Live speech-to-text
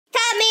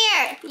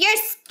You're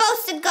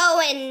supposed to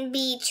go and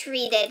be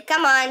treated.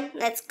 Come on,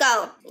 let's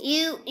go.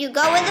 You go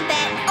in the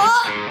bed.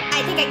 Oh,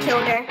 I think I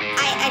killed her.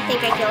 I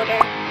think I killed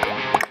her.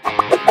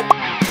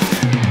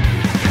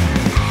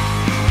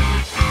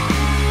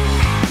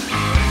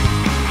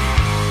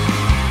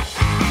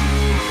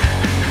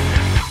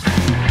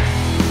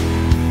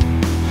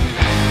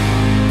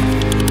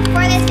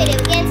 Before this video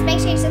begins, make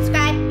sure you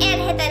subscribe and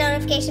hit that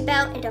notification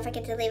bell, and don't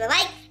forget to leave a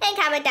like and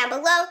comment down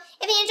below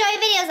if you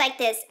enjoy videos like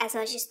this, as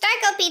well as your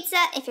Starco pizza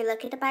if you're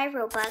looking to buy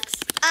Robux.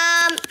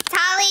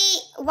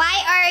 Tolly,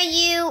 why are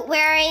you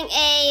wearing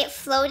a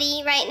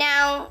floaty right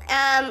now?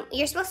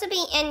 You're supposed to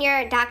be in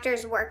your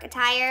doctor's work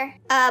attire.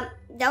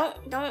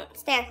 Don't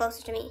stand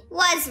closer to me.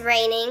 Was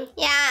raining.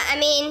 Yeah, I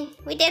mean,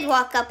 we did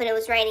walk up and it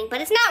was raining, but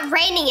it's not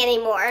raining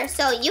anymore,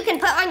 so you can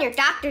put on your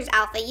doctor's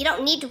outfit. You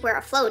don't need to wear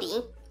a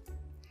floaty.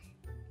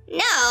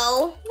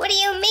 No, what do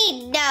you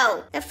mean,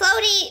 no? The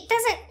floaty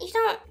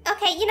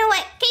okay, you know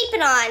what, keep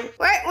it on.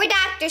 We're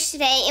doctors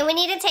today, and we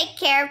need to take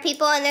care of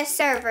people in this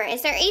server.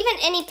 Is there even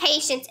any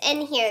patients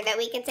in here that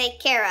we can take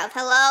care of?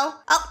 Hello?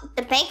 Oh,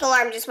 the bank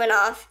alarm just went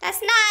off.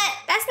 That's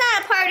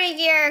not a part of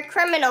your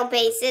criminal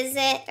base, is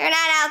it? They're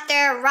not out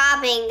there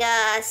robbing,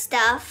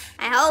 stuff.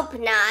 I hope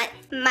not.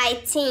 My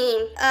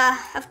team.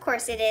 Of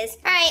course it is.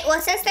 All right,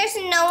 well, since there's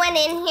no one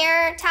in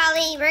here,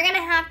 Tolly, we're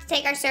gonna have to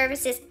take our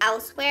services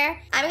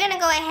elsewhere. I'm gonna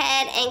go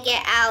ahead and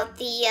get out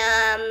the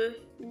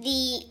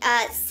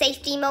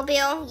safety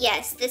mobile.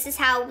 Yes, this is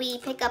how we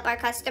pick up our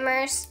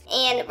customers,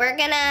 and we're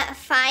gonna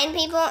find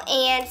people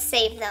and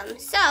save them.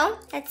 So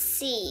let's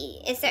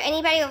see, is there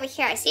anybody over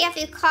here? I see a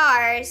few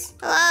cars.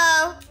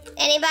 Hello,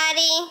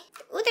 anybody?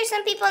 Ooh, there's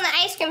some people in the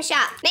ice cream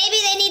shop. Maybe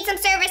they need some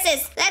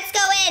services. Let's go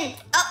in.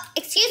 Oh,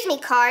 excuse me,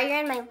 car, you're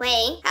in my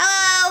way.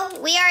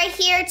 Hello, we are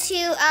here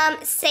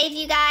to save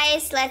you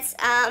guys. Let's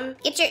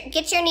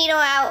get your needle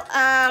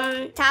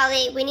out,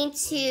 Tolly. We need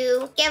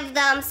to give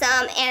them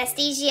some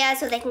anesthesia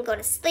so they can go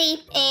to sleep.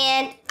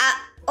 And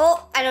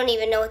oh, I don't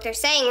even know what they're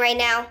saying right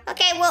now.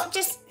 Okay, well,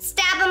 just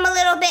stab them a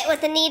little bit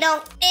with the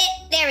needle.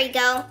 There we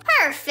go.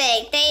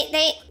 Perfect.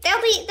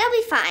 They'll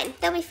be fine.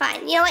 They'll be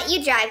fine. You know what?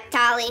 You drive,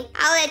 Tolly.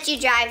 I'll let you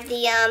drive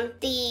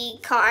the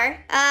car.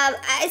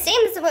 It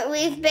seems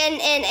we've been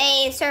in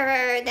a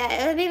server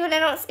that people that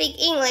don't speak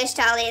English,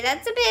 Tolly.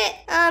 That's a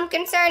bit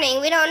concerning.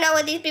 We don't know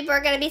what these people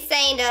are gonna be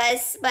saying to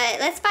us, but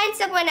let's find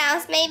someone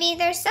else. Maybe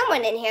there's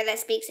someone in here that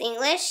speaks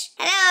English.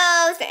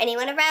 Hello, is there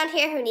anyone around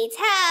here who needs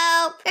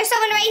help? There's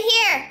someone right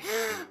here.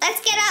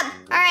 Let's get up.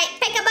 All right,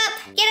 pick him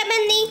up.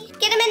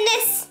 Get him in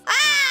this.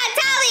 Ah,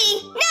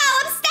 Tolly! No,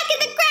 I'm stuck in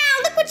the ground.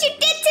 Look what you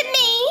did to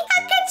me.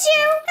 How could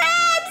you?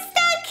 Ah, I'm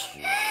stuck.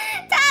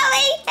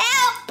 Tolly,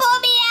 help! Pull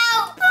me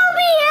out. Pull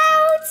me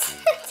out.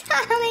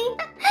 Tolly,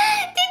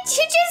 did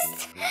you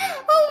just?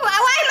 Oh,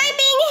 why am I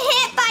being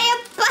hit by a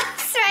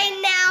bus right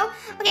now?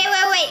 Okay,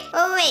 wait.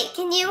 Oh, wait.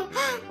 Can you?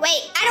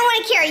 Wait, I don't want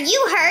to carry you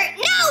hurt.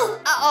 No.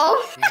 Uh-oh.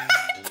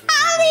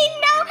 Tolly,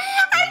 no.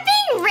 I'm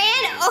being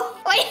ran over.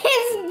 What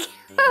is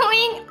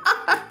going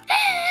on?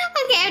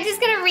 Okay, I'm just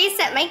gonna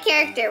reset my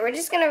character. We're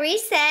just gonna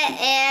reset,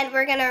 and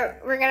we're gonna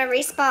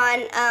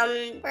respawn.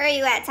 Where are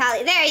you at,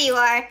 Tolly? There you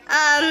are.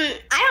 I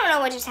don't know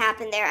what just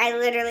happened there. I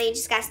literally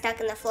just got stuck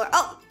in the floor.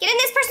 Oh, get in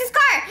this person's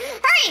car!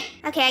 Hurry!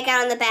 Okay, I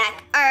got on the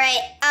back. All right.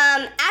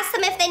 Ask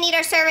them if they need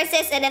our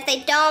services, and if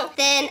they don't,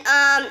 then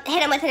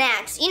hit them with an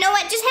axe. You know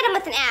what? Just hit them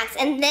with an axe,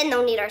 and then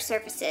they'll need our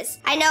services.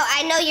 I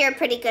know you're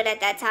pretty good at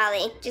that,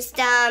 Tolly. Just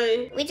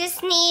we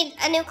just need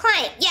a new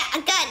client. Yeah,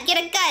 a gun. Get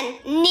a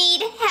gun.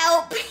 Need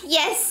help?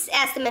 Yes.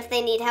 Ask them if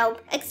they need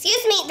help.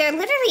 Excuse me, they're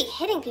literally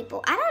hitting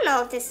people. I don't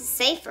know if this is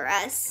safe for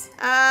us.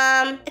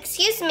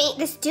 Excuse me,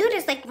 this dude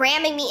is like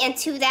ramming me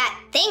into that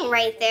thing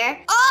right there.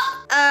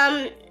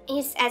 Oh!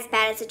 He's as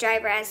bad as a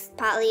driver as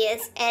Polly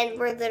is, and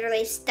we're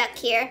literally stuck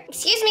here.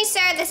 Excuse me,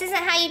 sir, this isn't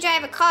how you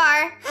drive a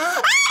car.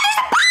 Ah, there's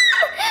a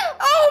bomb!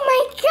 Oh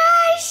my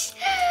gosh!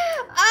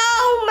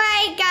 Oh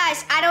my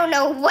gosh, I don't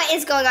know what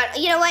is going on.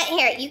 You know what?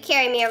 Here, you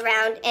carry me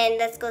around, and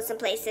let's go some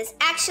places.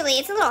 Actually,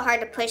 it's a little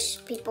hard to push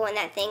people in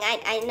that thing.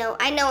 I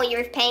know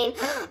you're in pain.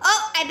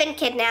 Oh, I've been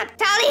kidnapped.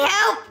 Tolly,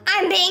 help!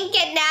 I'm being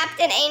kidnapped.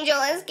 An angel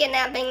is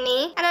kidnapping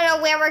me. I don't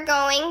know where we're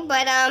going,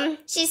 but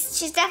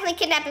she's definitely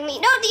kidnapping me.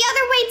 No, the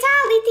other way,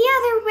 Tolly, the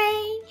other way.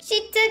 She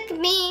took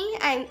me.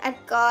 I'm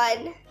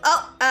gone.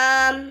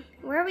 Oh,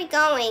 where are we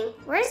going?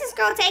 Where is this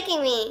girl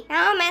taking me?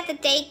 Now I'm at the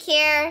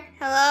daycare.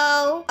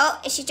 Hello? Oh,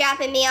 is she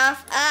dropping me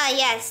off?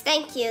 Yes,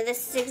 thank you.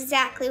 This is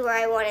exactly where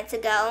I wanted to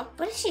go.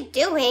 What is she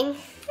doing?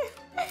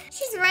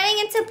 She's running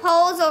into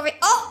poles over.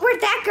 Oh,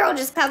 where'd that girl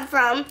just come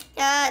from?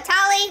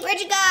 Tolly, where'd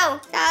you go?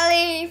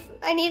 Tolly,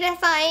 I need to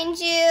find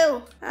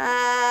you.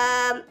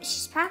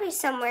 She's probably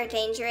somewhere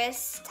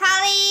dangerous.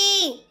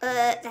 Tolly!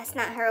 That's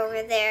not her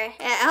over there.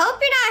 I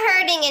hope you're not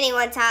hurting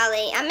anyone,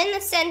 Tolly. I'm in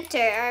the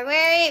center.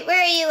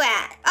 Where are you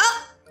at?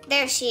 Oh!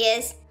 There she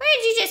is. Where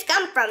did you just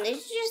come from? Did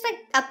you just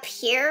like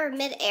appear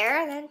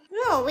mid-air? That's a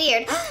little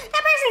weird.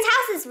 That person's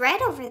house is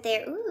red over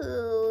there.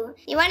 Ooh.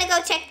 you. You want to go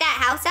check that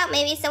house out?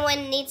 Maybe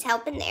someone needs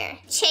help in there.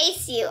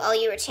 Chase you. Oh,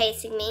 you were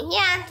chasing me.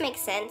 Yeah,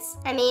 makes sense.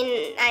 I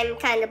mean, I'm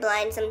kind of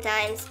blind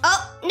sometimes.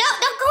 Oh, no,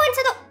 don't go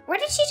into the... Where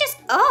did she just...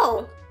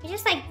 Oh, she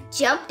just like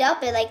jumped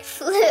up and like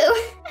flew.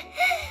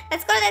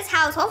 Let's go to this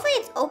house. Hopefully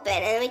it's open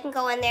and we can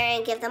go in there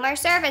and give them our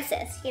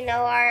services. You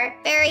know, our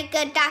very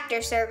good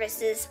doctor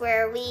services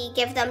where we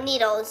give them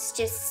needles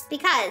just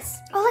because.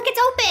 Oh, look, it's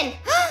open.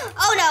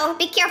 Oh no,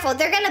 be careful.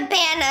 They're gonna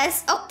ban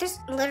us. Oh, there's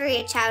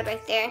literally a child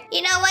right there.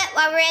 You know what?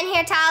 While we're in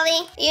here,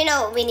 Tolly, you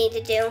know what we need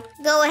to do.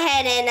 Go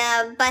ahead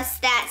and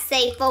bust that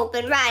safe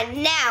open right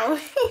now.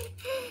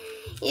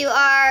 You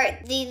are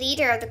the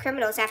leader of the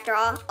criminals after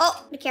all.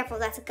 Oh, be careful,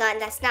 that's a gun.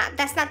 That's not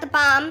the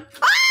bomb.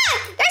 Ah!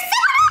 There's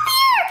someone up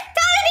here!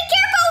 Tolly, be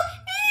careful!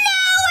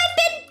 No, I've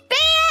been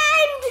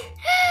banned!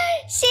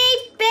 She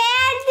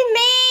banned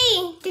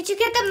me! Did you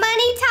get the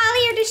money,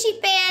 Tolly, or did she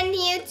ban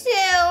you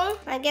too?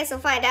 I guess we'll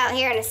find out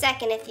here in a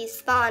second if you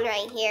spawn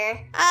right here.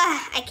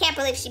 I can't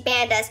believe she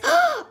banned us.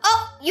 Oh,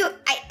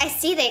 I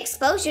see the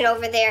explosion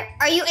over there.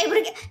 Are you able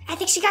to get... I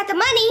think she got the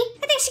money.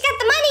 I think she got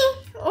the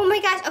money. Oh my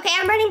gosh. Okay,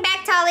 I'm running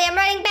back, Tolly. I'm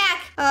running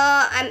back.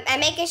 I'm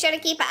making sure to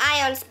keep an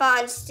eye on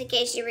spawn just in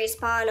case you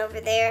respawn over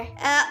there.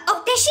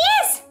 Oh, there she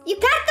is. You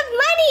got the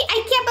money.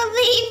 I can't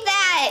believe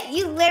that.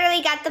 You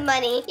literally got the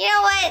money. You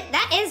know what?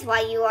 That is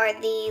why you are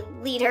the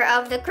leader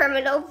of the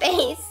criminal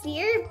base.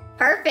 You're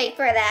perfect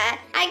for that.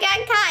 I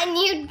got caught and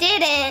you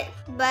didn't.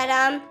 But,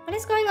 what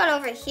is going on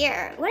over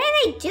here? What are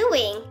they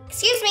doing?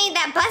 Excuse me,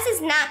 that bus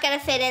is not gonna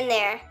fit in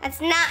there.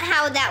 That's not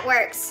how that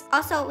works.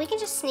 Also, we can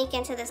just sneak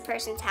into this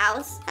person's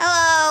house.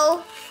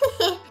 Hello.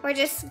 We're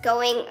just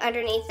going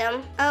underneath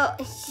them. Oh,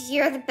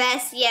 you're the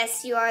best.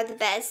 Yes, you are the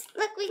best.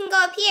 Look, we can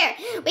go up here.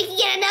 We can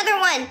get another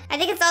one. I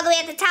think it's all the way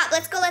at the top.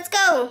 Let's go, let's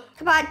go.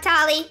 Come on,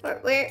 Tolly.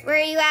 Where are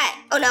you at?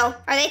 Oh no,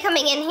 are they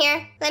coming in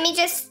here? Let me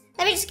just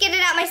get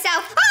it out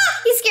myself.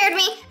 Ah, you scared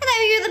me. I thought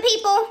you were the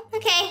people.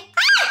 Okay.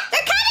 Ah, they're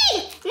coming.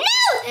 No,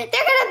 they're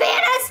gonna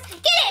ban us.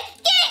 Get it.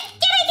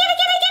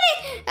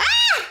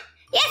 Ah,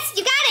 yes,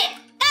 you got it.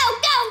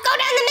 Go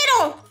down the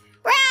middle.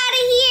 We're out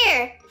of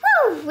here.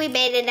 Whew, we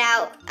made it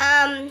out.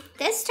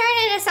 This turned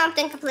into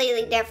something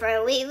completely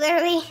different. We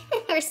literally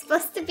were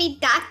supposed to be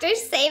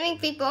doctors saving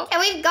people, and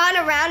we've gone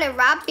around and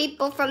robbed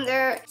people from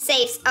their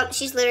safes.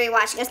 She's literally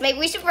watching us. Maybe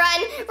we should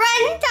run.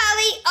 Run,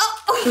 Tolly.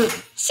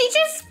 Oh, she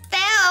just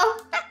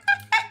fell.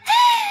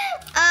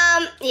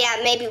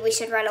 Yeah, maybe we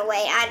should run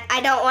away. I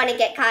don't want to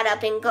get caught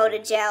up and go to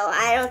jail.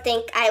 I don't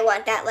think I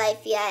want that life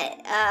yet.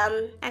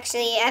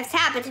 Actually, it's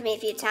happened to me a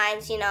few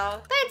times, you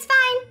know. But it's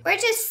fine.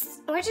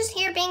 We're just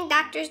here being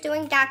doctors,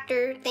 doing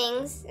doctor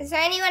things. Is there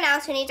anyone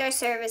else who needs our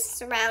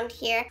services around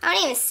here? I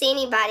don't even see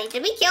anybody.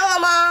 Did we kill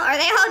them all? Are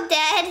they all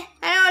dead?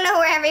 I don't know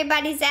where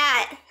everybody's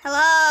at.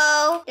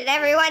 Hello? Did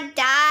everyone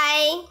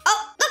die?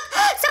 Oh,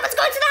 look! Someone's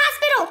going to the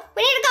hospital!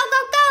 We need to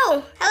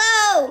go!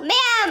 Hello,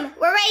 ma'am!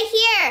 We're right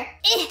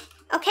here!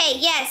 Okay,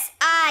 yes.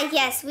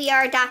 Yes, we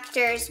are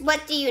doctors.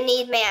 What do you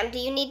need, ma'am? Do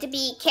you need to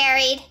be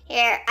carried?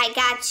 Here, I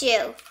got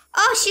you.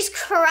 Oh, she's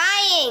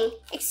crying.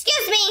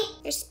 Excuse me.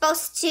 You're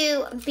supposed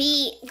to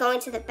be going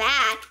to the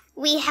back.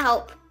 We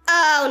help.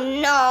 Oh,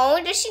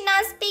 no. Does she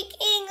not speak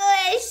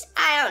English?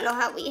 I don't know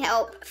how we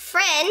help.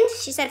 Friend.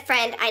 She said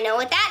friend. I know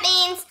what that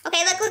means.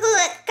 Okay, look.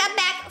 Come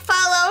back.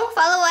 Follow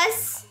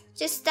us.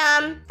 Just,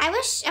 I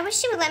wish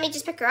she would let me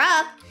just pick her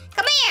up.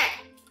 Come here.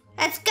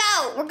 Let's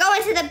go. We're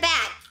going to the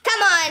back.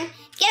 Come on.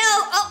 Get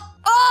out.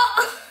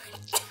 Oh.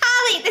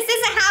 Tolly, this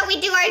isn't how we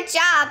do our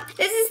job.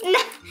 This is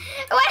not...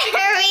 What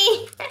are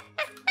we?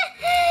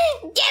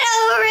 Get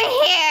over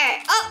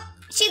here. Oh,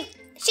 she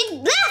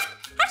left.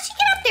 How did she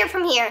get up there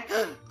from here?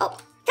 Oh,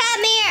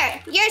 come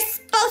here. You're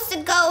supposed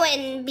to go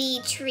and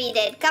be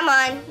treated. Come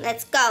on,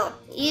 let's go.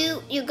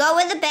 You go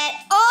in the bed.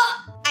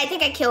 Oh, I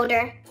think I killed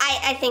her.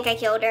 I think I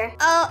killed her.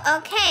 Oh,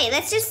 okay.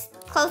 Let's just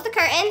close the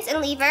curtains and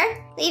leave her.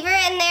 Leave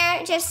her in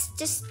there. Just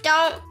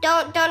don't.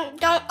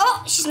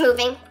 Oh, she's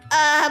moving.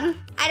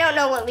 I don't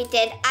know what we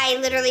did. I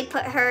literally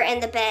put her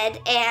in the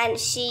bed and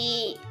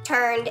she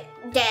turned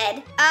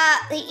dead.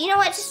 You know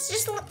what?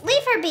 Just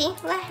leave her be.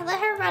 Let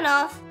her run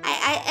off.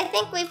 I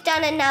think we've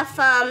done enough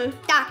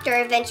doctor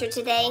adventure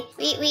today.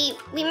 We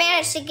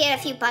managed to get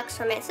a few bucks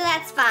from it, so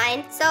that's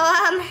fine. So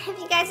if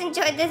you guys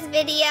enjoyed this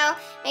video,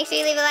 make sure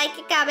you leave a like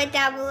and comment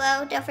down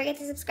below. Don't forget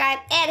to subscribe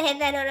and hit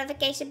that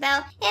notification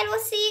bell. And we'll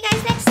see you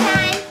guys next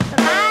time.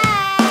 Bye-bye.